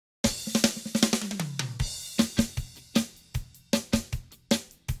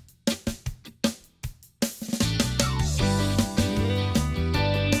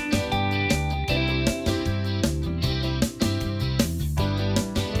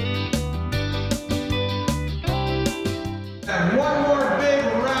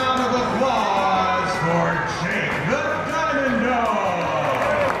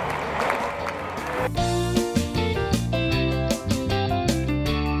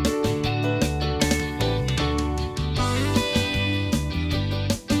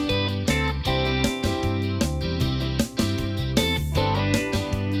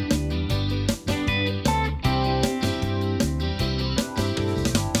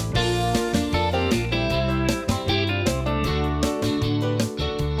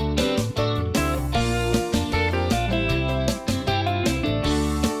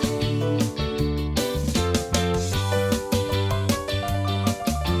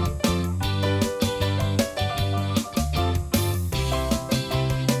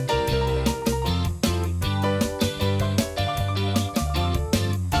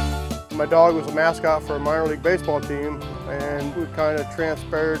dog was a mascot for a minor league baseball team, and we kind of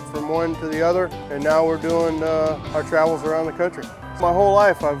transferred from one to the other, and now we're doing our travels around the country. My whole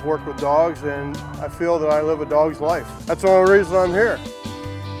life I've worked with dogs, and I feel that I live a dog's life. That's the only reason I'm here.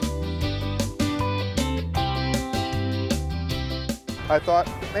 I thought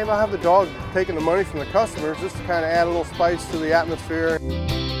maybe I'll have the dog taking the money from the customers just to kind of add a little spice to the atmosphere.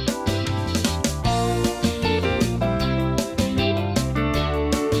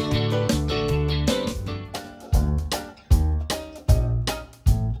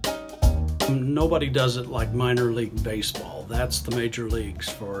 Nobody does it like minor league baseball. That's the major leagues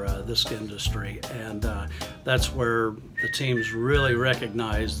for this industry, and that's where the teams really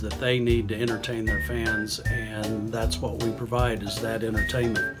recognize that they need to entertain their fans, and that's what we provide, is that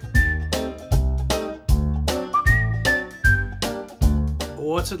entertainment.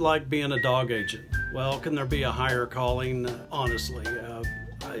 What's it like being a dog agent? Well, can there be a higher calling? Honestly,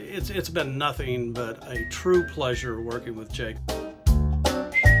 it's been nothing but a true pleasure working with Jake.